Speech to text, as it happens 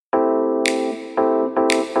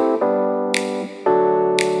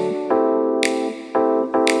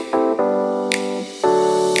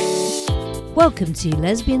Welcome to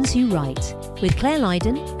Lesbians Who Write with Claire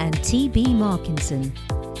Lydon and T.B. Markinson.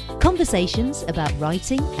 Conversations about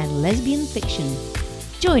writing and lesbian fiction.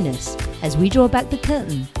 Join us as we draw back the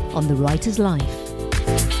curtain on the writer's life.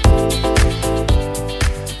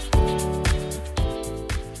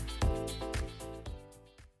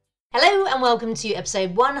 Hello and welcome to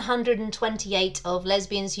episode 128 of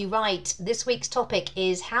Lesbians Who Write. This week's topic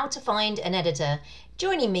is how to find an editor.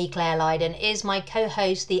 Joining me, Claire Lydon, is my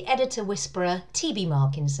co-host, the editor whisperer, T.B.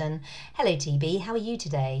 Markinson. Hello, T.B. How are you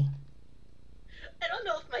today? I don't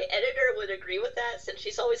know if my editor would agree with that, since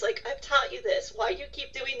she's always like, I've taught you this. Why do you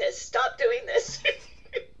keep doing this? Stop doing this.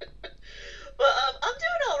 But I'm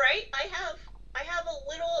doing all right. I have a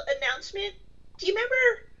little announcement. Do you remember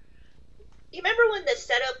when the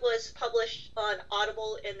setup was published on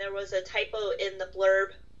Audible and there was a typo in the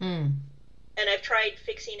blurb? And I've tried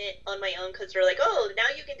fixing it on my own because they're like, oh, now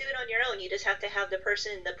you can do it on your own. You just have to have the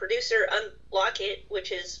producer, unlock it,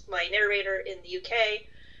 which is my narrator in the UK.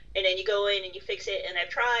 And then you go in and you fix it. And I've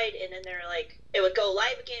tried. And then they're like, it would go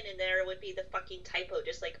live again. And there would be the fucking typo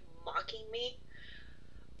just like mocking me.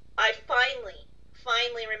 I finally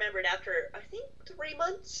remembered after, I think, 3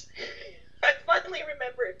 months. I finally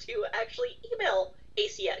remembered to actually email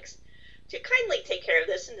ACX to kindly take care of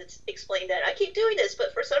this and explain that I keep doing this,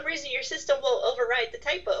 but for some reason your system will override the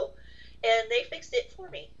typo, and they fixed it for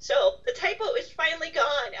me. So the typo is finally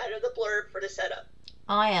gone out of the blurb for the setup.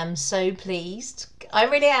 I am so pleased. I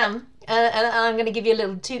really am. And I'm going to give you a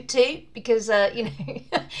little toot because, that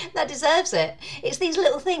deserves it. It's these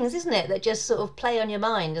little things, isn't it, that just sort of play on your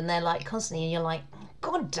mind, and they're like constantly, and you're like,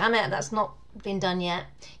 God damn it, that's not been done yet.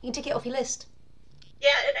 You can tick it off your list.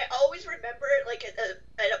 Yeah, and I always remember, like, at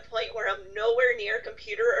a point where I'm nowhere near a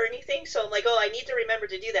computer or anything, so I'm like, oh, I need to remember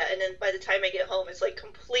to do that, and then by the time I get home, it's, like,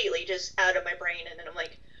 completely just out of my brain, and then I'm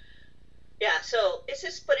like, yeah, so it's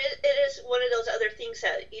just, but it is one of those other things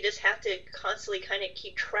that you just have to constantly kind of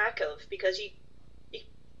keep track of, because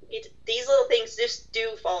these little things just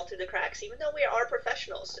do fall through the cracks, even though we are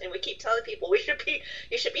professionals, and we keep telling people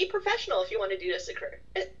you should be professional if you want to do this occur.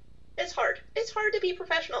 It's hard. It's hard to be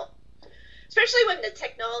professional. Especially when the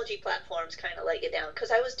technology platforms kind of leg it down, because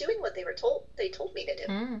I was doing what they told me to do.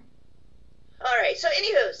 All right, so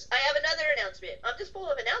anywho's, I have another announcement. I'm just full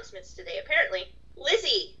of announcements today, apparently.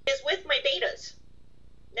 Lizzie is with my betas.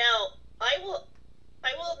 Now, I will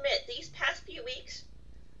admit, these past few weeks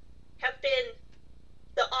have been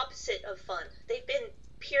the opposite of fun. They've been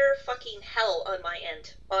pure fucking hell on my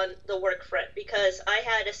end, on the work front, because I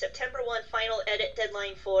had a September 1 final edit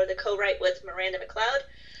deadline for the co-write with Miranda McLeod.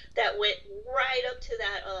 That went right up to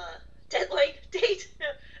that deadline date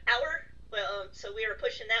hour. Well, so we were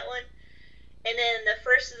pushing that one. And then the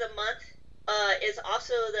first of the month is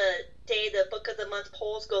also the day the Book of the Month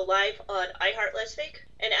polls go live on iHeartLesfic.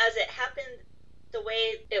 And as it happened, the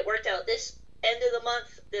way it worked out this end of the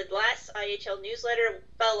month, the last IHL newsletter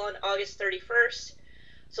fell on August 31st.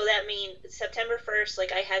 So that means September 1st,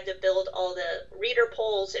 like, I had to build all the reader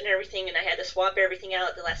polls and everything, and I had to swap everything out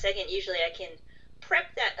at the last second. Usually I can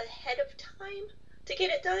prep that ahead of time to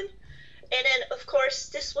get it done. And then, of course,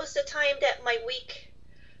 this was the time that my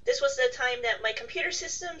computer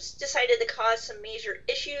systems decided to cause some major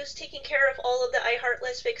issues taking care of all of the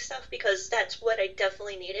iHeartLesfic stuff, because that's what I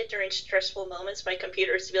definitely needed during stressful moments. My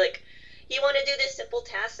computer is to be like, you want to do this simple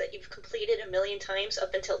task that you've completed a million times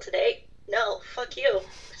up until today? No, fuck you.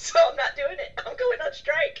 So I'm not doing it. I'm going on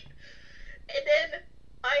strike. And then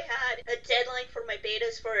I had a deadline for my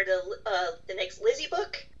betas for the next Lizzie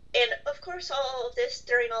book, and of course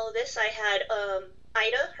during all of this I had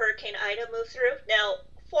Hurricane Ida move through. Now,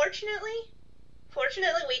 fortunately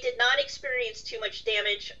we did not experience too much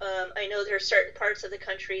damage. I know there are certain parts of the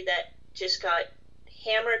country that just got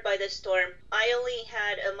hammered by this storm. I only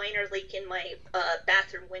had a minor leak in my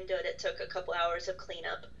bathroom window that took a couple hours of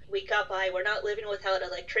cleanup. We got by. We're not living without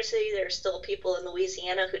electricity. There's still people in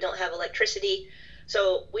Louisiana who don't have electricity.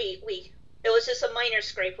 So it was just a minor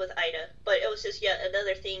scrape with Ida, but it was just yet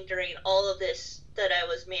another thing during all of this that I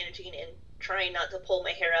was managing and trying not to pull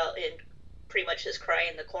my hair out and pretty much just cry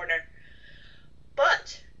in the corner.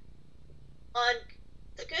 But on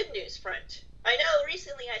the good news front, I know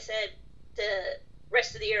recently I said the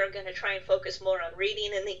rest of the year I'm going to try and focus more on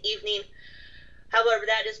reading in the evening. However,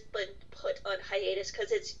 that has been put on hiatus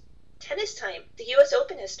because it's tennis time. The U.S.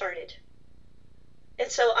 Open has started. And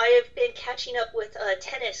so I have been catching up with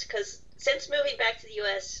tennis, because since moving back to the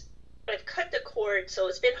U.S., I've cut the cord, so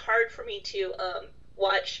it's been hard for me to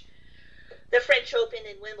watch the French Open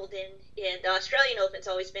and Wimbledon, and the Australian Open's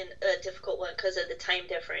always been a difficult one because of the time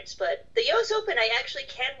difference. But the U.S. Open I actually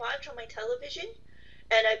can watch on my television,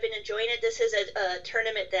 and I've been enjoying it. This is a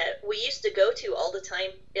tournament that we used to go to all the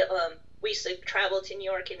time. We used to travel to New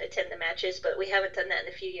York and attend the matches, but we haven't done that in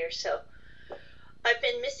a few years. So I've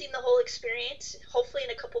been missing the whole experience. Hopefully,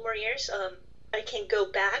 in a couple more years, I can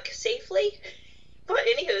go back safely. But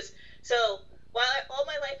anywho's, so while all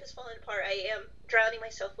my life is falling apart, I am drowning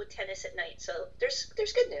myself with tennis at night. So there's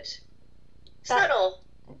good news. It's not all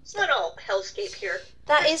hellscape here.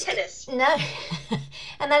 There's tennis. No,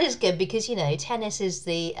 and that is good because tennis is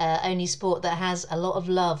the only sport that has a lot of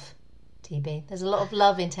love. TB, there's a lot of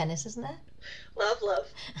love in tennis, isn't there? Love.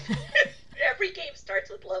 Every game starts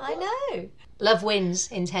with love. I know. Love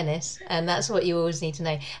wins in tennis, and that's what you always need to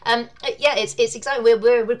know. Yeah, it's exciting.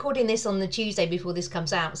 We're recording this on the Tuesday before this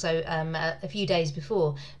comes out, so a few days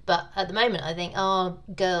before. But at the moment, I think our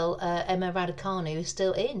girl Emma Raducanu is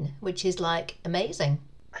still in, which is like amazing.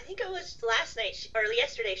 I think it was last night or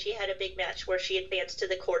yesterday she had a big match where she advanced to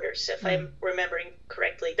the quarters, if I'm remembering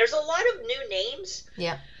correctly. There's a lot of new names.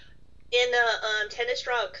 Yeah. In the tennis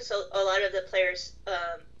draw, because a lot of the players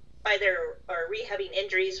either are rehabbing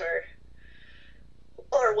injuries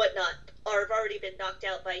or whatnot, or have already been knocked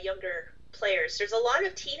out by younger players. There's a lot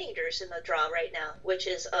of teenagers in the draw right now, which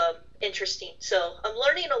is interesting. So I'm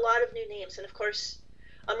learning a lot of new names, and of course,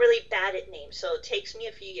 I'm really bad at names, so it takes me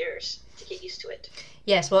a few years to get used to it.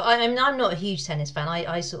 Yes, well, I'm not a huge tennis fan.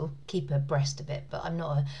 I sort of keep abreast of it, but I'm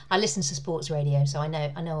not. I listen to sports radio, so I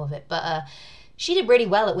know of it. But she did really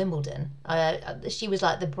well at Wimbledon. She was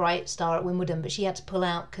like the bright star at Wimbledon, but she had to pull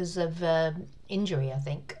out because of injury, I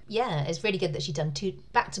think. Yeah, it's really good that she's done 2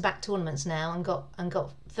 back-to-back tournaments now and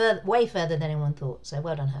got way further than anyone thought. So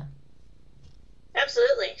well done her.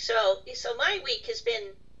 Absolutely. So my week has been,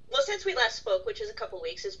 well, since we last spoke, which is a couple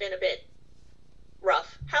weeks, has been a bit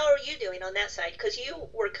rough. How are you doing on that side? Because you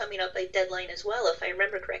were coming up a deadline as well, if I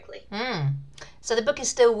remember correctly. So the book is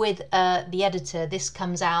still with the editor. This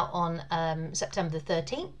comes out on September the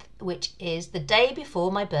 13th, which is the day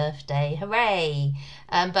before my birthday. Hooray!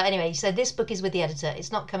 But anyway, so this book is with the editor.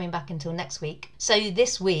 It's not coming back until next week. So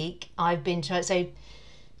this week I've been trying. So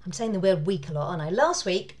I'm saying the word week a lot, aren't I? Last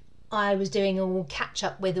week I was doing all catch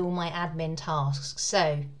up with all my admin tasks.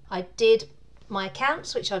 So I did my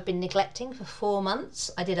accounts, which I've been neglecting for 4 months.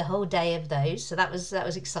 I did a whole day of those, so that was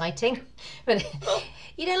exciting. But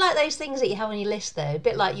you don't like those things that you have on your list, though, a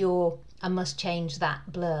bit like your I must change that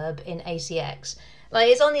blurb in ACX. Like,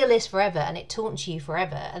 it's on your list forever and it taunts you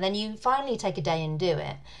forever, and then you finally take a day and do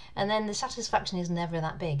it, and then the satisfaction is never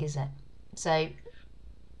that big, is it? So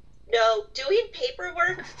no, doing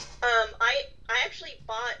paperwork, I actually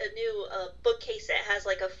bought a new bookcase that has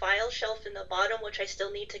like a file shelf in the bottom, which I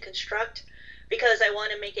still need to construct, because I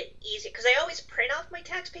want to make it easy. Because I always print off my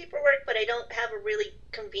tax paperwork, but I don't have a really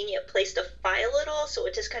convenient place to file it all, so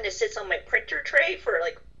it just kind of sits on my printer tray for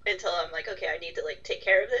like until I'm like, okay, I need to like take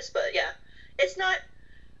care of this. But yeah, it's not.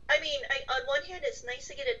 I mean, on one hand, it's nice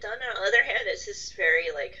to get it done. On the other hand, it's just very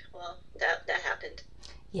like, well, that happened.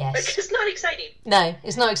 Yes. Like, it's not exciting. No,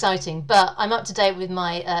 it's not exciting, but I'm up to date with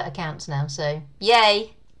my accounts now, so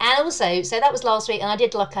yay. And also, so that was last week, and I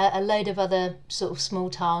did like a load of other sort of small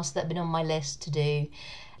tasks that have been on my list to do.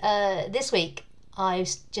 This week, I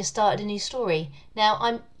just started a new story.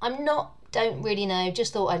 Now, don't really know,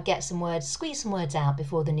 just thought I'd get some words, squeeze some words out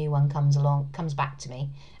before the new one comes back to me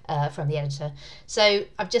from the editor. So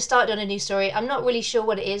I've just started on a new story. I'm not really sure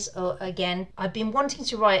what it is. Again, I've been wanting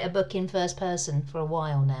to write a book in first person for a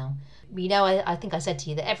while now. You know, I think I said to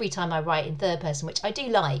you that every time I write in third person, which I do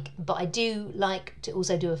like, but I do like to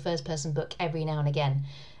also do a first person book every now and again.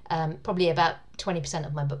 Probably about 20%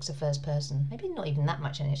 of my books are first person. Maybe not even that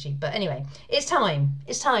much actually. But anyway, it's time.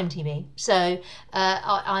 It's time, TV. So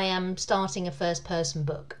I am starting a first person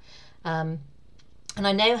book. And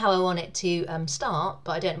I know how I want it to start,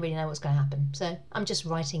 but I don't really know what's going to happen. So I'm just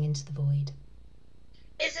writing into the void.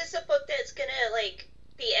 Is this a book that's going to like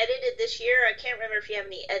be edited this year? I can't remember if you have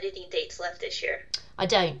any editing dates left this year. I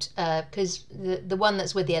don't, because the one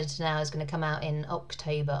that's with the editor now is going to come out in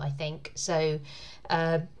October, I think. So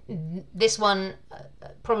this one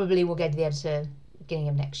probably will go to the editor beginning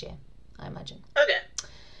of next year, I imagine. Okay.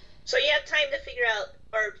 So you have time to figure out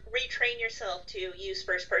or retrain yourself to use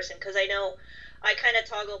first person, because I know I kind of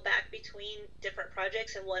toggle back between different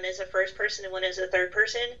projects, and one is a first person and one is a third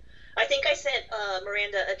person. I think I sent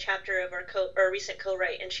Miranda a chapter of our recent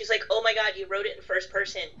co-write, and she's like, oh my god, you wrote it in first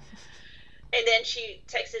person. And then she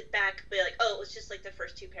texted back, be like, oh, it was just like the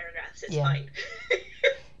first 2 paragraphs. It's fine.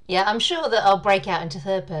 Yeah, I'm sure that I'll break out into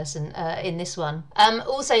third person in this one.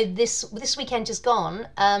 Also, this weekend just gone,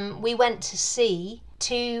 we went to see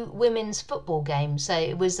 2 women's football games. So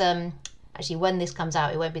it was, actually, when this comes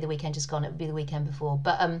out, it won't be the weekend just gone, it will be the weekend before.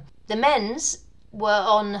 But the men's were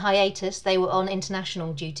on hiatus. They were on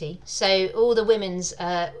international duty. So all the women's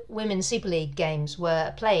Super League games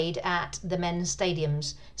were played at the men's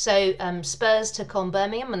stadiums. So Spurs took on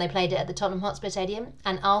Birmingham and they played it at the Tottenham Hotspur Stadium,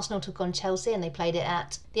 and Arsenal took on Chelsea and they played it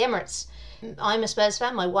at the Emirates. I'm a Spurs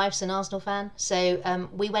fan, my wife's an Arsenal fan, so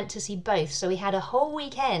we went to see both. So we had a whole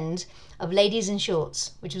weekend of ladies in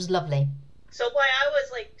shorts, which was lovely. So while I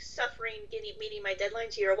was like suffering meeting my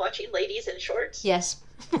deadlines, you were watching ladies in shorts? Yes.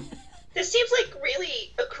 This seems like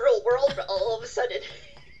really a cruel world all of a sudden.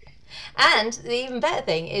 And the even better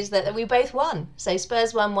thing is that we both won. So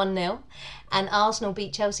Spurs won 1-0 and Arsenal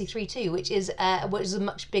beat Chelsea 3-2, which is a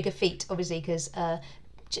much bigger feat, obviously, because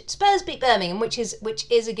Spurs beat Birmingham, which is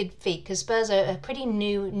a good feat, because Spurs are a pretty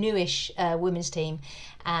newish women's team,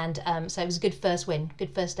 and so it was a good first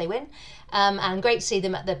day win, and great to see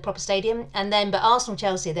them at the proper stadium. And then, but Arsenal,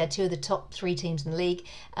 Chelsea, they're two of the top 3 teams in the league.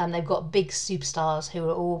 They've got big superstars who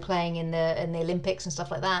are all playing in the Olympics and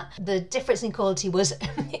stuff like that. The difference in quality was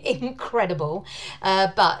incredible,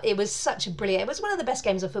 but it was such a brilliant. It was one of the best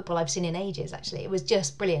games of football I've seen in ages. Actually, it was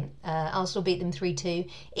just brilliant. Arsenal beat them 3-2,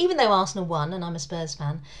 even though Arsenal won, and I'm a Spurs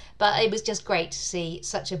fan. But it was just great to see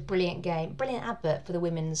such a brilliant game, brilliant advert for the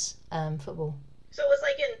women's football. So it was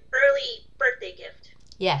like an early birthday gift.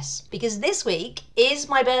 Yes, because this week is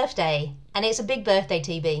my birthday, and it's a big birthday,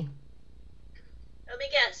 TB. Let me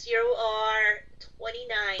guess, you are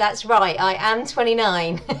 29. That's right, I am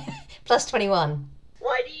 29, plus 21.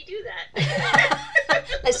 Why do you do that?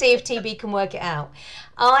 Let's see if TB can work it out.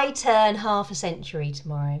 I turn half a century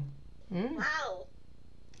tomorrow. Wow.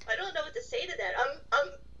 I don't know what to say to that. I'm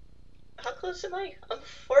how close am I? I'm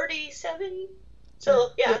 47.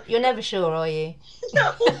 So yeah. You're never sure, are you?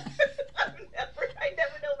 No. I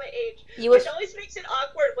never know my age. Which always makes it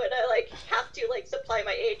awkward when I have to supply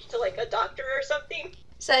my age to a doctor or something.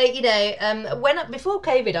 So, before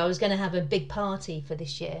COVID, I was going to have a big party for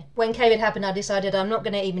this year. When COVID happened, I decided I'm not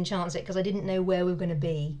going to even chance it because I didn't know where we were going to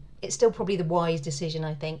be. It's still probably the wise decision,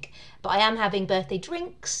 I think. But I am having birthday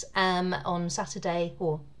drinks on Saturday,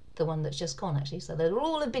 or the one that's just gone, actually. So they'll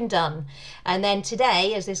all have been done. And then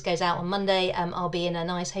today, as this goes out on Monday, I'll be in a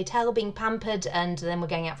nice hotel being pampered, and then we're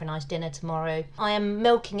going out for a nice dinner tomorrow. I am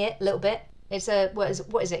milking it a little bit. It's what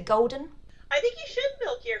is it, golden? I think you should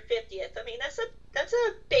milk your 50th. I mean, that's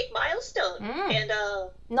a big milestone. And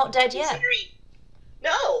not dead yet.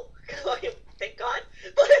 No, thank God.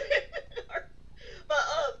 But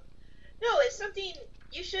no, it's something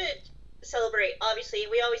you should celebrate. Obviously,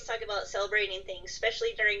 we always talk about celebrating things, especially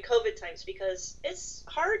during COVID times, because it's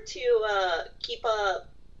hard to keep up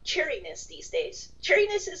cheeriness these days.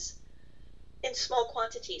 Cheeriness is in small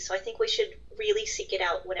quantities, so I think we should really seek it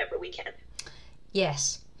out whenever we can.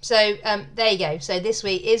 Yes. So there you go. So this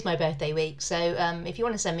week is my birthday week. So if you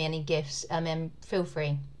want to send me any gifts, feel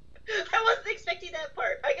free. I wasn't expecting that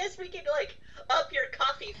part. I guess we could up your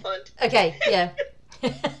coffee fund. Okay, yeah.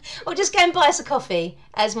 Or just go and buy us a coffee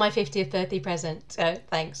as my 50th birthday present. So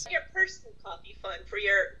thanks. Your personal coffee fund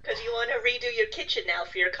because you want to redo your kitchen now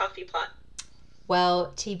for your coffee pot.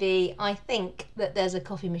 Well, TB, I think that there's a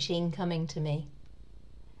coffee machine coming to me.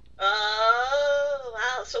 Oh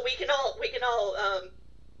wow! So we can all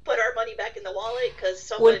put our money back in the wallet because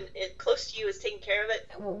someone close to you is taking care of it?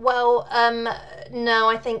 Well, no,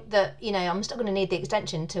 I think that, I'm still going to need the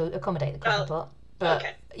extension to accommodate the coffee pot. But,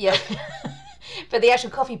 okay. Yeah. But the actual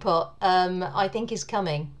coffee pot, I think is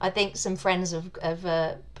coming. I think some friends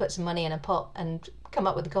have put some money in a pot and come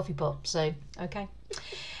up with the coffee pot. So, okay.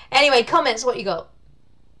 Anyway, comments, what you got?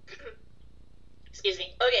 Excuse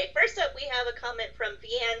me. Okay, first up we have a comment from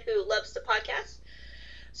Vianne, who loves the podcast.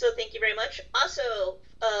 So thank you very much. Also,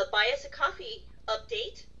 buy us a coffee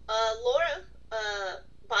update. Laura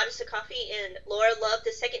bought us a coffee, and Laura loved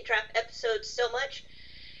the second draft episode so much.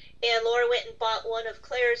 And Laura went and bought one of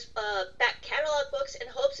Claire's back catalog books in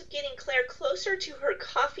hopes of getting Claire closer to her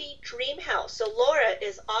coffee dream house. So Laura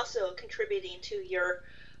is also contributing to your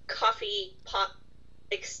coffee pot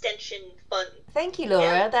extension fund. Thank you, Laura.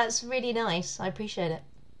 Yeah. That's really nice. I appreciate it.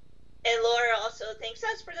 And Laura also thanks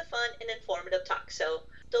us for the fun and informative talk. So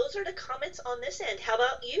those are the comments on this end. How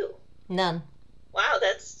about you? None. Wow,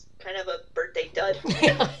 that's kind of a birthday dud.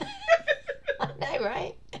 I know,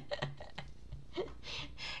 right?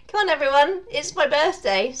 Come on, everyone! It's my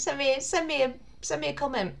birthday. Send me a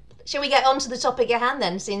comment. Shall we get on to the topic at hand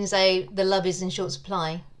then, since the love is in short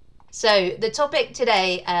supply? So the topic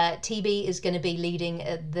today, TB is going to be leading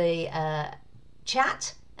the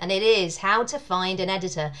chat, and it is how to find an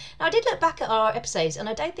editor. Now, I did look back at our episodes, and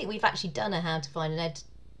I don't think we've actually done a how to find an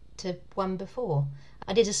editor one before.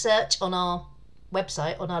 I did a search on our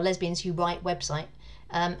website, on our Lesbians Who Write website,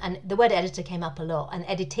 And the word editor came up a lot, and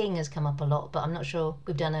editing has come up a lot, but I'm not sure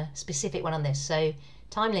we've done a specific one on this. So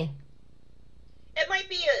timely. It might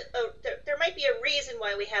be there might be a reason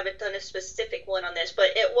why we haven't done a specific one on this, but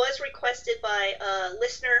it was requested by a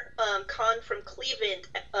listener. Con from Cleveland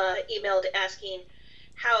emailed asking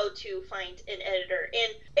how to find an editor,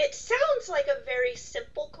 and it sounds like a very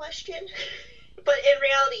simple question, but in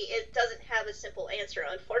reality it doesn't have a simple answer,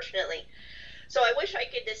 unfortunately. So I wish I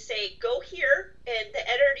could just say, go here, and the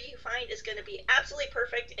editor you find is going to be absolutely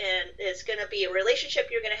perfect, and it's going to be a relationship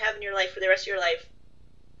you're going to have in your life for the rest of your life.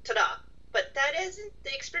 Ta-da. But that isn't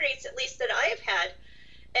the experience, at least that I have had.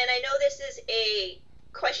 And I know this is a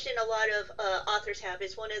question a lot of authors have.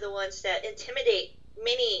 It's one of the ones that intimidate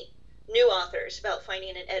many new authors about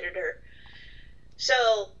finding an editor.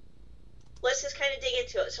 So let's just kind of dig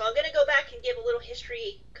into it. So I'm going to go back and give a little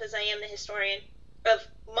history, because I am the historian, of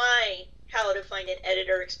my how to find an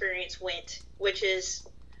editor experience went, which is,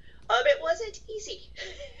 it wasn't easy.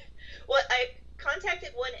 I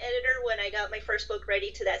contacted one editor when I got my first book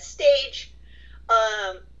ready to that stage.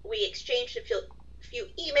 We exchanged a few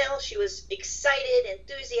emails. She was excited,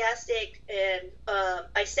 enthusiastic, and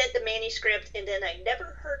I sent the manuscript, and then I never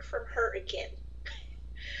heard from her again.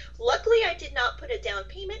 Luckily, I did not put a down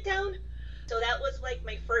payment down, so that was like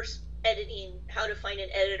my first editing, how to find an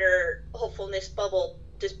editor, hopefulness bubble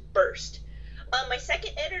just burst. My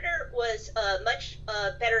second editor was a much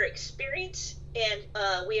better experience,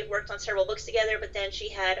 and we had worked on several books together, but then she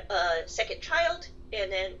had a second child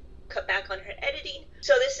and then cut back on her editing.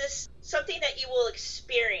 So this is something that you will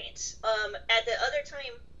experience. At the other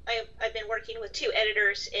time, I've been working with two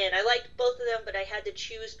editors, and I liked both of them, but I had to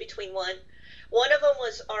choose between one. One of them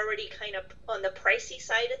was already kind of on the pricey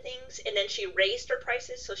side of things, and then she raised her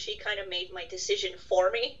prices, so she kind of made my decision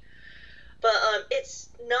for me. But it's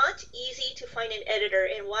not easy to find an editor,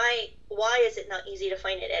 and why is it not easy to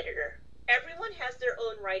find an editor? Everyone has their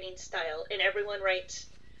own writing style, and everyone writes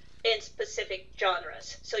in specific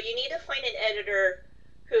genres. So you need to find an editor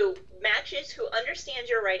who matches, who understands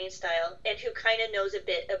your writing style, and who kind of knows a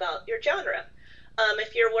bit about your genre.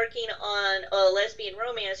 If you're working on a lesbian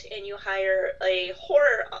romance and you hire a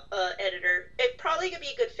horror editor, it probably could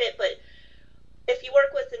be a good fit, but if you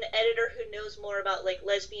work with an editor who knows more about like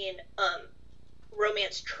lesbian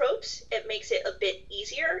romance tropes, it makes it a bit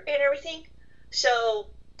easier and everything. So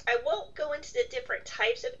I won't go into the different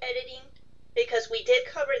types of editing, because we did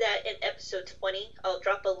cover that in episode 20. I'll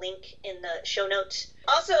drop a link in the show notes.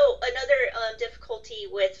 Also, another difficulty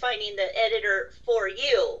with finding the editor for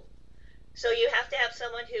you. So you have to have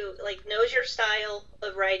someone who like knows your style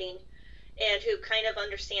of writing and who kind of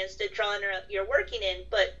understands the genre you're working in,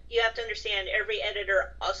 but you have to understand every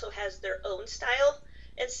editor also has their own style,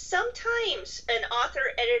 and sometimes an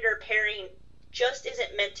author-editor pairing just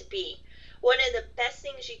isn't meant to be. One of the best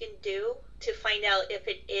things you can do to find out if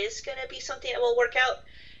it is going to be something that will work out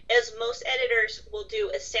is most editors will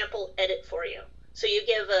do a sample edit for you. So you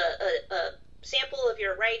give a sample of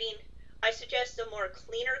your writing. I suggest a more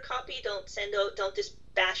cleaner copy. Don't just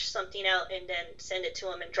bash something out and then send it to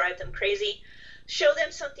them and drive them crazy. Show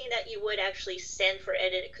them something that you would actually send for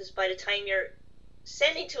edit, because by the time you're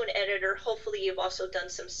sending to an editor, hopefully you've also done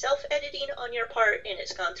some self-editing on your part and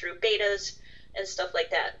it's gone through betas and stuff like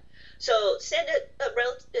that. So send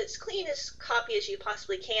as clean as copy as you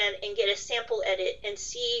possibly can and get a sample edit and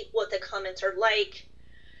see what the comments are like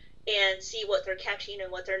and see what they're catching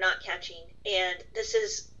and what they're not catching. And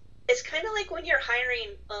it's kind of like when you're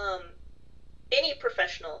hiring any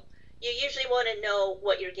professional, you usually want to know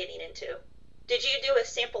what you're getting into. Did you do a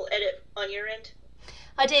sample edit on your end?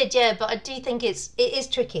 I did, yeah, but I do think it is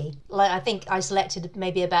tricky. Like, I think I selected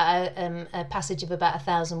maybe about a passage of about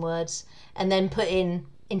 1,000 words and then put in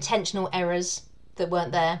intentional errors that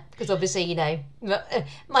weren't there, because obviously, you know,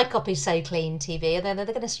 my copy's so clean, TV, and they're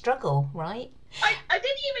going to struggle, right? I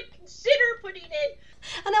didn't even consider putting it.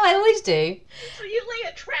 I know, I always do. So you lay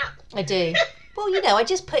a trap. I do. Well, you know, I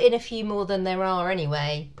just put in a few more than there are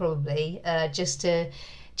anyway, probably, just to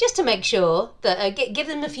make sure that give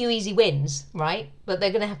them a few easy wins, right? But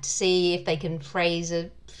they're going to have to see if they can phrase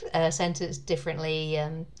a sentence differently,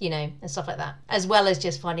 you know, and stuff like that, as well as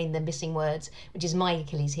just finding the missing words, which is my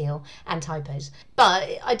Achilles heel, and typos. But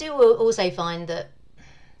I do also find that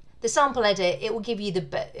the sample edit, it will give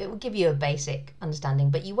you a basic understanding,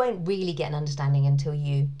 but you won't really get an understanding until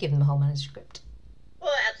you give them a whole manuscript.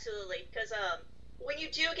 Well, absolutely, because when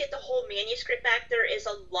you do get the whole manuscript back, there is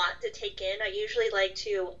a lot to take in. I usually like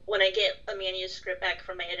to, when I get a manuscript back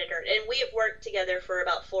from my editor, and we have worked together for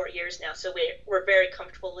about 4 years now, so we're very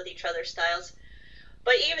comfortable with each other's styles.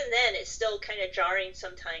 But even then, it's still kind of jarring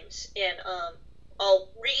sometimes. And I'll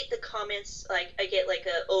read the comments, like I get like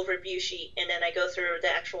a overview sheet, and then I go through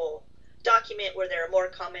the actual document where there are more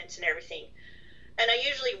comments and everything. And I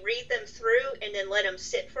usually read them through and then let them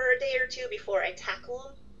sit for a day or two before I tackle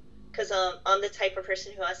them, because I'm the type of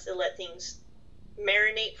person who has to let things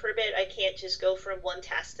marinate for a bit. I can't just go from one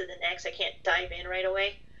task to the next. I can't dive in right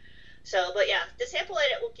away. So, but yeah, the sample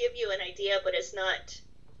edit will give you an idea, but it's not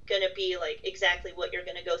going to be like exactly what you're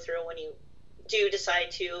going to go through when you do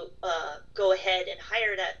decide to go ahead and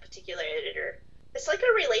hire that particular editor. It's like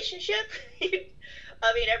a relationship.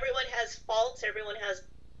 I mean, everyone has faults, everyone has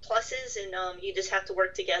pluses, and you just have to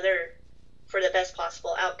work together for the best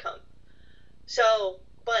possible outcome. So,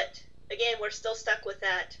 but again, we're still stuck with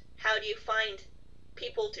that. How do you find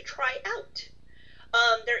people to try out?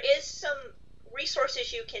 There is some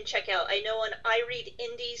resources you can check out. I know on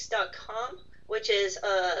ireadindies.com, which is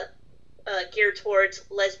geared towards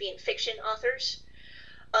lesbian fiction authors.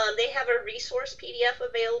 They have a resource PDF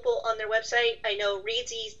available on their website. I know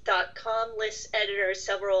Readsies.com lists editors.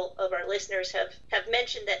 Several of our listeners have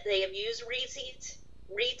mentioned that they have used Readsies.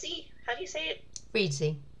 Readsy? How do you say it?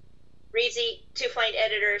 Readsy. Readsy to find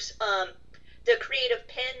editors. The Creative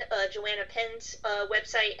Pen, Joanna Penn's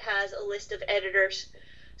website has a list of editors.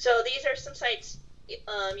 So these are some sites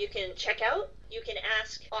you can check out. You can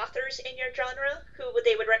ask authors in your genre who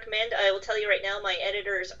they would recommend. I will tell you right now, my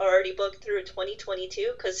editors are already booked through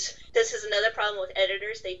 2022, because this is another problem with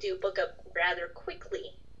editors. They do book up rather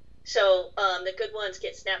quickly. So the good ones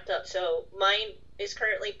get snapped up. So mine is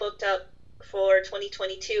currently booked up for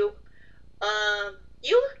 2022.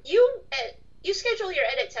 You schedule your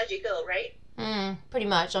edits as you go, right? Pretty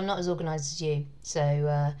much. I'm not as organised as you.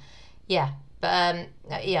 So, yeah. But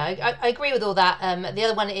I agree with all that. The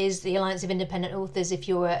other one is the Alliance of Independent Authors. If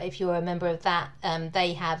you're a member of that,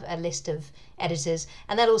 they have a list of editors,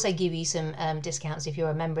 and they'll also give you some discounts if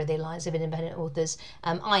you're a member of the Alliance of Independent Authors.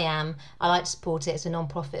 I like to support it. It's a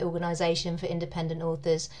non-profit organisation for independent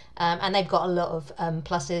authors, and they've got a lot of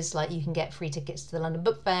pluses, like you can get free tickets to the London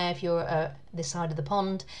Book Fair if you're this side of the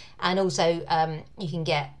pond, and also you can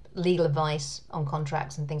get legal advice on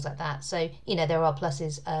contracts and things like that. So, there are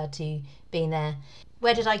pluses to being there.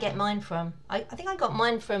 Where did I get mine from? I think I got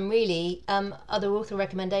mine from really other author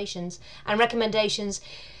recommendations. And recommendations,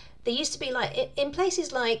 there used to be like, in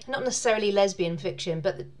places like, not necessarily lesbian fiction,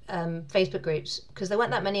 but Facebook groups, because there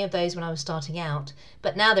weren't that many of those when I was starting out.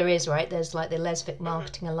 But now there is, right? There's like the Lesfic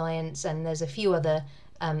Marketing Alliance, and there's a few other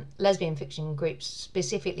lesbian fiction groups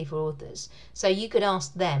specifically for authors. So you could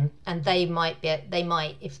ask them, and they might,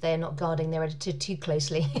 if they're not guarding their editor too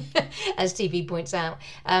closely, as TV points out,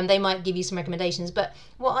 they might give you some recommendations. But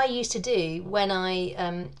what I used to do when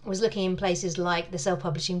I was looking in places like the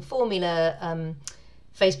Self-Publishing Formula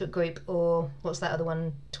Facebook group, or what's that other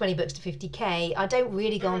one, 20 books to 50k, I don't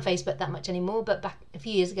really go on Facebook that much anymore, but back a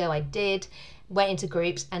few years ago I did, went into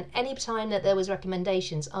groups, and any time that there was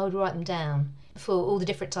recommendations, I would write them down for all the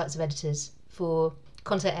different types of editors, for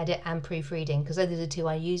content edit and proofreading, because those are the two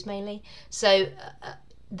I use mainly. So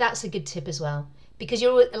that's a good tip as well, because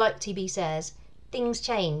you're, like TB says, things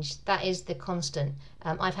change. That is the constant.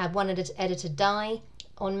 I've had one editor die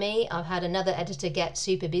on me. I've had another editor get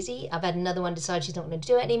super busy. I've had another one decide she's not going to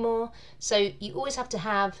do it anymore. So you always have to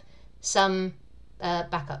have some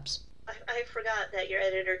backups. I forgot that your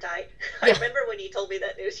editor died. I remember when you told me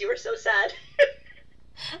that news. You were so sad.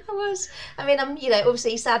 I was. I mean, I'm,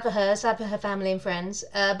 obviously sad for her family and friends,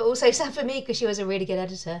 but also sad for me because she was a really good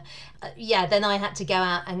editor. Then I had to go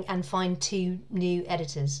out and find two new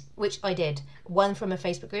editors, which I did. One from a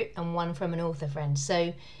Facebook group and one from an author friend.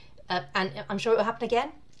 So, and I'm sure it will happen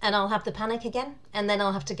again, and I'll have the panic again, and then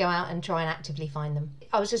I'll have to go out and try and actively find them.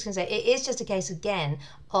 I was just going to say, it is just a case again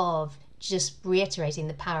of just reiterating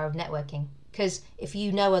the power of networking, because if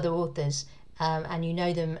you know other authors, and you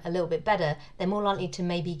know them a little bit better, they're more likely to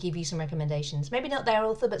maybe give you some recommendations. Maybe not their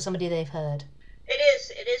author, but somebody they've heard.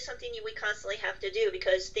 It is something we constantly have to do,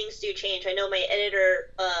 because things do change. I know my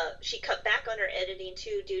editor, she cut back on her editing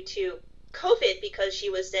too due to COVID, because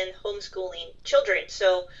she was then homeschooling children.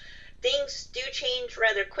 So things do change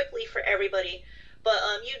rather quickly for everybody. But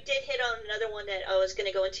you did hit on another one that I was going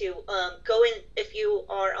to go into. Go in, if you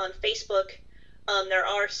are on Facebook, there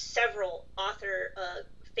are several author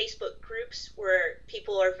Facebook groups where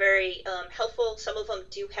people are very helpful. Some of them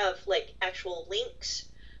do have like actual links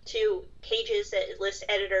to pages that list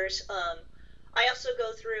editors. I also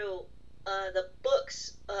go through the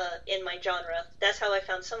books in my genre. That's how I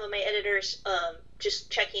found some of my editors. Just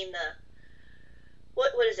checking the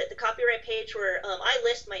what is it? The copyright page where I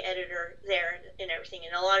list my editor there and everything.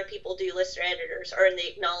 And a lot of people do list their editors, or in the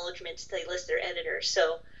acknowledgments they list their editors.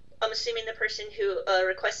 So I'm assuming the person who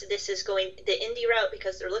requested this is going the indie route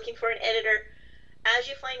because they're looking for an editor. As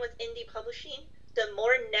you find with indie publishing, the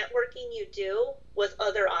more networking you do with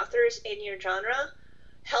other authors in your genre,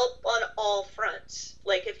 help on all fronts.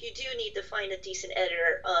 Like if you do need to find a decent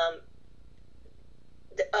editor,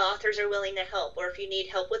 the authors are willing to help. Or if you need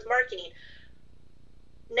help with marketing,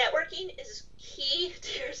 networking is key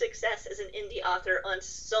to your success as an indie author on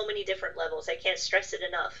so many different levels. I can't stress it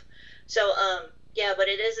enough. So, yeah, but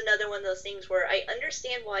it is another one of those things where I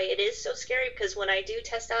understand why it is so scary, because when I do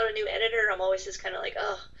test out a new editor, I'm always just kind of like,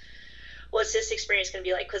 oh, what's this experience going to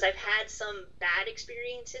be like? Because I've had some bad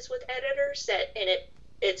experiences with editors and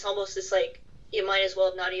it's almost just like you might as well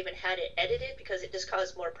have not even had it edited because it just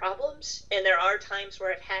caused more problems. And there are times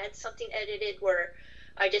where I've had something edited where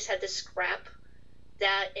I just had to scrap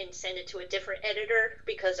that and send it to a different editor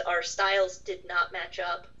because our styles did not match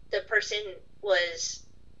up. The person was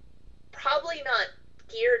probably not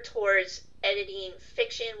geared towards editing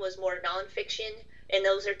fiction, was more nonfiction, and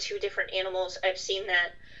those are two different animals. I've seen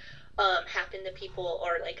that happen to people.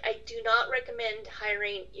 Or like, I do not recommend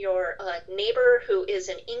hiring your neighbor who is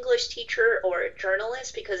an English teacher or a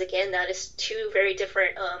journalist, because again, that is two very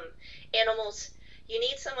different animals. You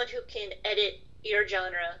need someone who can edit your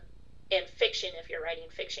genre and fiction if you're writing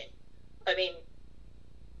fiction. I mean,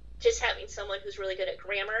 just having someone who's really good at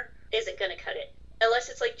grammar isn't going to cut it, unless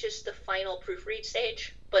it's like just the final proofread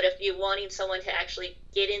stage. But if you're wanting someone to actually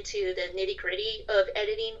get into the nitty-gritty of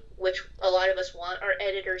editing, which a lot of us want our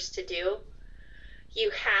editors to do, you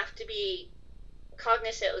have to be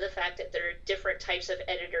cognizant of the fact that there are different types of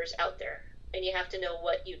editors out there, and you have to know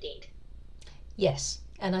what you need. Yes,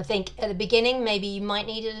 and I think at the beginning maybe you might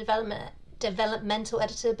need a developmental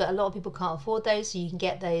editor, but a lot of people can't afford those, so you can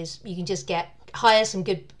get those. You can just hire some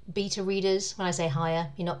good beta readers. When I say hire,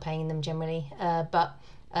 you're not paying them generally, but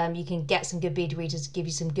you can get some good beta readers to give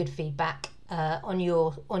you some good feedback on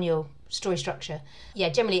your story structure. Yeah,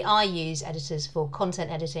 generally I use editors for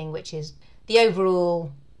content editing, which is the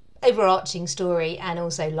overarching story and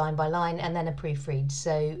also line by line, and then a proofread.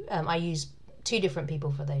 So I use two different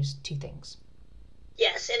people for those two things.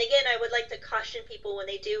 Yes, and again, I would like to caution people when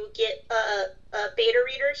they do get beta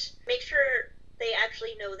readers, make sure they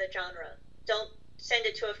actually know the genre. Don't send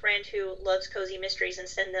it to a friend who loves cozy mysteries and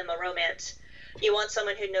send them a romance. You want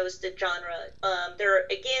someone who knows the genre.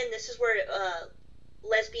 This is where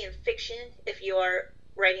lesbian fiction, if you are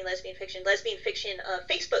writing lesbian fiction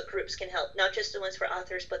Facebook groups can help, not just the ones for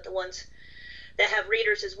authors, but the ones that have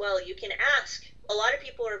readers as well. You can ask. A lot of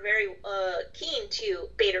people are very keen to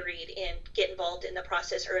beta read and get involved in the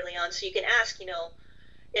process early on. So you can ask,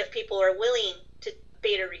 if people are willing to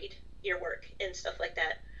beta read your work and stuff like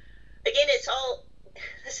that. Again, it's all,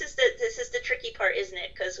 this is the tricky part, isn't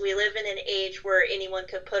it? Because we live in an age where anyone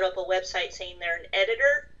could put up a website saying they're an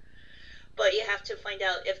editor, but you have to find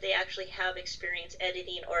out if they actually have experience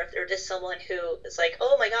editing, or if they're just someone who is like,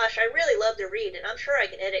 oh my gosh, I really love to read, and I'm sure I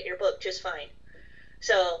can edit your book just fine.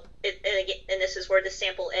 So, and this is where the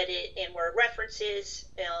sample edit and where references,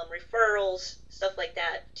 referrals, stuff like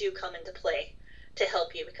that do come into play to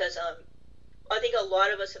help you, because I think a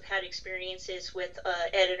lot of us have had experiences with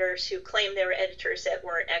editors who claim they were editors that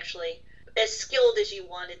weren't actually as skilled as you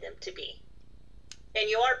wanted them to be. And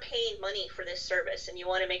you are paying money for this service, and you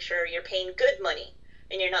want to make sure you're paying good money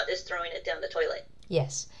and you're not just throwing it down the toilet.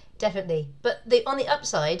 Yes. Definitely. But on the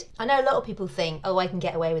upside, I know a lot of people think, oh, I can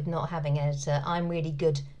get away with not having an editor. I'm really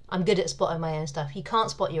good. I'm good at spotting my own stuff. You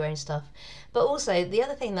can't spot your own stuff. But also, the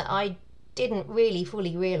other thing that I didn't really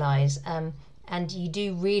fully realise, and you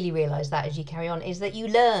do really realise that as you carry on, is that you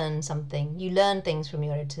learn something. You learn things from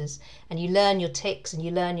your editors, and you learn your tics, and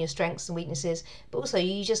you learn your strengths and weaknesses, but also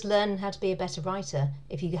you just learn how to be a better writer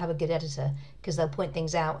if you have a good editor, because they'll point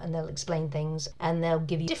things out and they'll explain things and they'll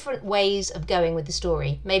give you different ways of going with the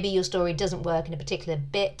story. Maybe your story doesn't work in a particular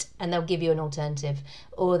bit and they'll give you an alternative,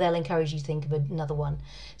 or they'll encourage you to think of another one.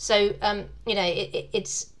 So,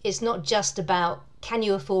 it's not just about can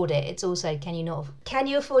you afford it, it's also can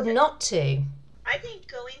you afford not to? I think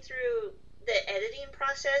going through the editing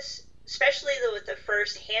process, especially with the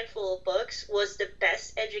first handful of books, was the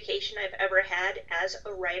best education I've ever had as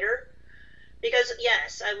a writer. Because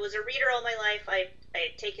yes, I was a reader all my life. I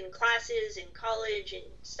had taken classes in college and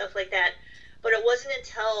stuff like that. But it wasn't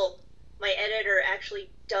until my editor actually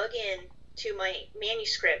dug in to my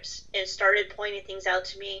manuscripts and started pointing things out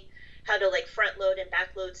to me, how to like front load and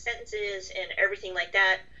back load sentences and everything like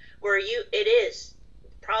that, where it is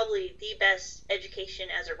probably the best education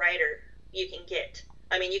as a writer you can get.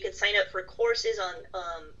 I mean, you can sign up for courses on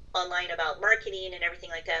online about marketing and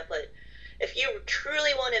everything like that, but if you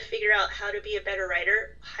truly want to figure out how to be a better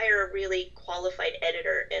writer, hire a really qualified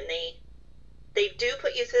editor, and they do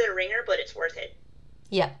put you through the ringer, but it's worth it.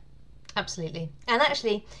 Yeah, absolutely. And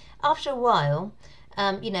actually, after a while,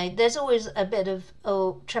 there's always a bit of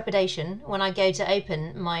trepidation when I go to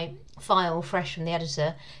open my file fresh from the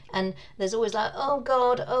editor, and there's always like, oh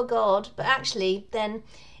God. But actually, then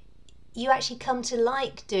you actually come to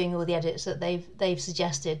like doing all the edits that they've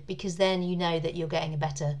suggested, because then you know that you're getting a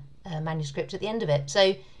better manuscript at the end of it.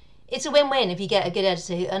 So it's a win-win if you get a good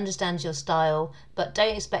editor who understands your style, but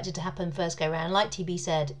don't expect it to happen first go round. Like TB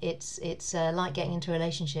said, it's like getting into a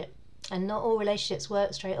relationship, and not all relationships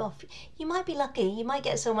work straight off. You might be lucky. You might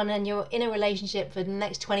get someone and you're in a relationship for the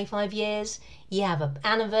next 25 years. You have an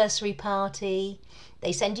anniversary party.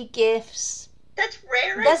 They send you gifts. That's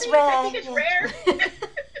rare. That's rare. I think it's rare.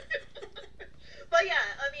 But yeah,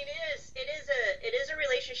 I mean, it is a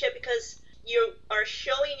relationship, because you are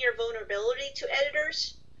showing your vulnerability to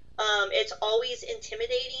editors. It's always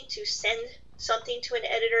intimidating to send something to an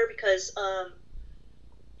editor, because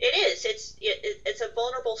it's a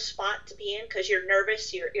vulnerable spot to be in, because you're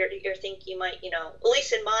nervous. You think you might, at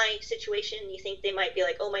least in my situation, you think they might be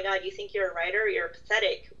like, oh my God, you think you're a writer? You're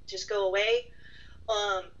pathetic. Just go away.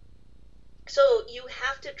 So you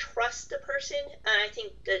have to trust the person, and I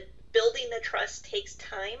think that building the trust takes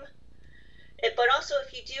time. But also,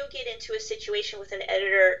 if you do get into a situation with an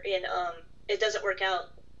editor and it doesn't work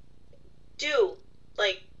out, you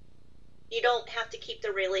don't have to keep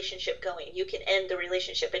the relationship going. You can end the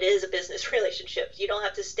relationship. It is a business relationship. You don't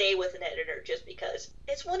have to stay with an editor just because.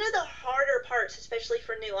 It's one of the harder parts, especially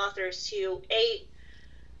for new authors, to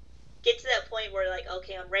get to that point where, like,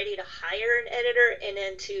 okay, I'm ready to hire an editor, and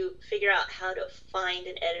then to figure out how to find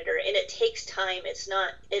an editor. And it takes time. It's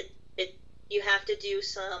not you have to do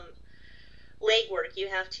some legwork. You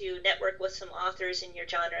have to network with some authors in your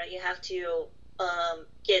genre. You have to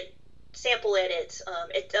get sample edits.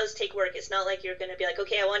 It does take work. It's not like you're going to be like,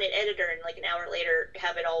 okay, I want an editor, and like an hour later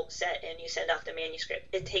have it all set and you send off the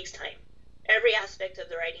manuscript. It takes time. Every aspect of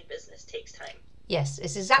the writing business takes time. Yes,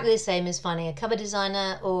 it's exactly the same as finding a cover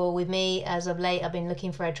designer, or with me, as of late, I've been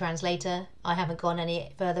looking for a translator. I haven't gone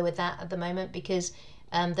any further with that at the moment, because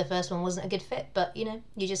the first one wasn't a good fit, but you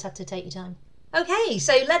just have to take your time. Okay,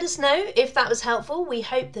 so let us know if that was helpful. We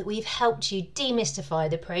hope that we've helped you demystify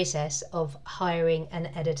the process of hiring an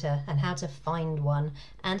editor, and how to find one,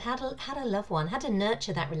 and how to love one, how to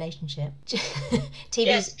nurture that relationship.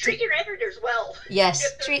 Yes, treat your editors well. Yes,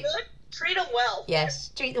 if they're good, treat them well. Yes,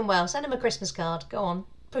 treat them well. Send them a Christmas card. Go on,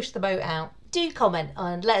 push the boat out. Do comment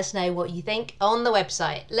and let us know what you think on the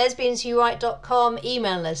website, lesbianswhowrite.com.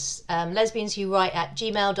 Email us,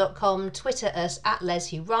 lesbianswhowrite@gmail.com. Twitter us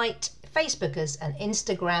 @leswhowrite. Facebook us and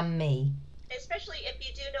Instagram me. Especially if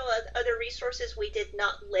you do know other resources we did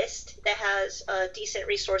not list that has decent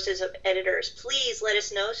resources of editors, please let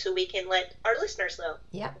us know so we can let our listeners know.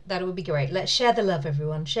 Yeah, that would be great. Let's share the love,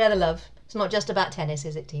 everyone. Share the love. It's not just about tennis,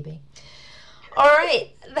 is it, TB? All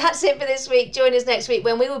right, that's it for this week. Join us next week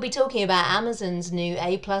when we will be talking about Amazon's new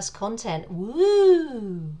A+ content.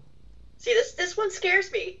 Woo! See, this one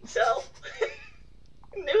scares me. So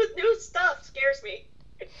new stuff scares me.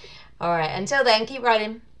 All right, until then, keep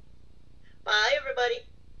writing. Bye, everybody.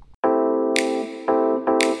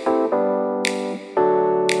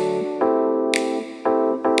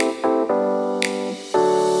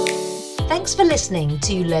 Thanks for listening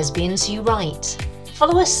to Lesbians Who Write.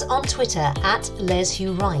 Follow us on Twitter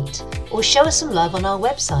 @LesWhoWrite, or show us some love on our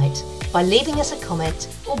website by leaving us a comment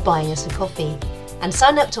or buying us a coffee. And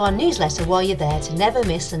sign up to our newsletter while you're there to never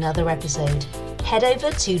miss another episode. Head over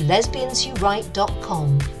to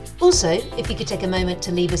lesbianswhowrite.com. Also, if you could take a moment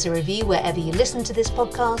to leave us a review wherever you listen to this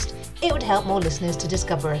podcast, it would help more listeners to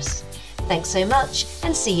discover us. Thanks so much,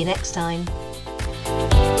 and see you next time.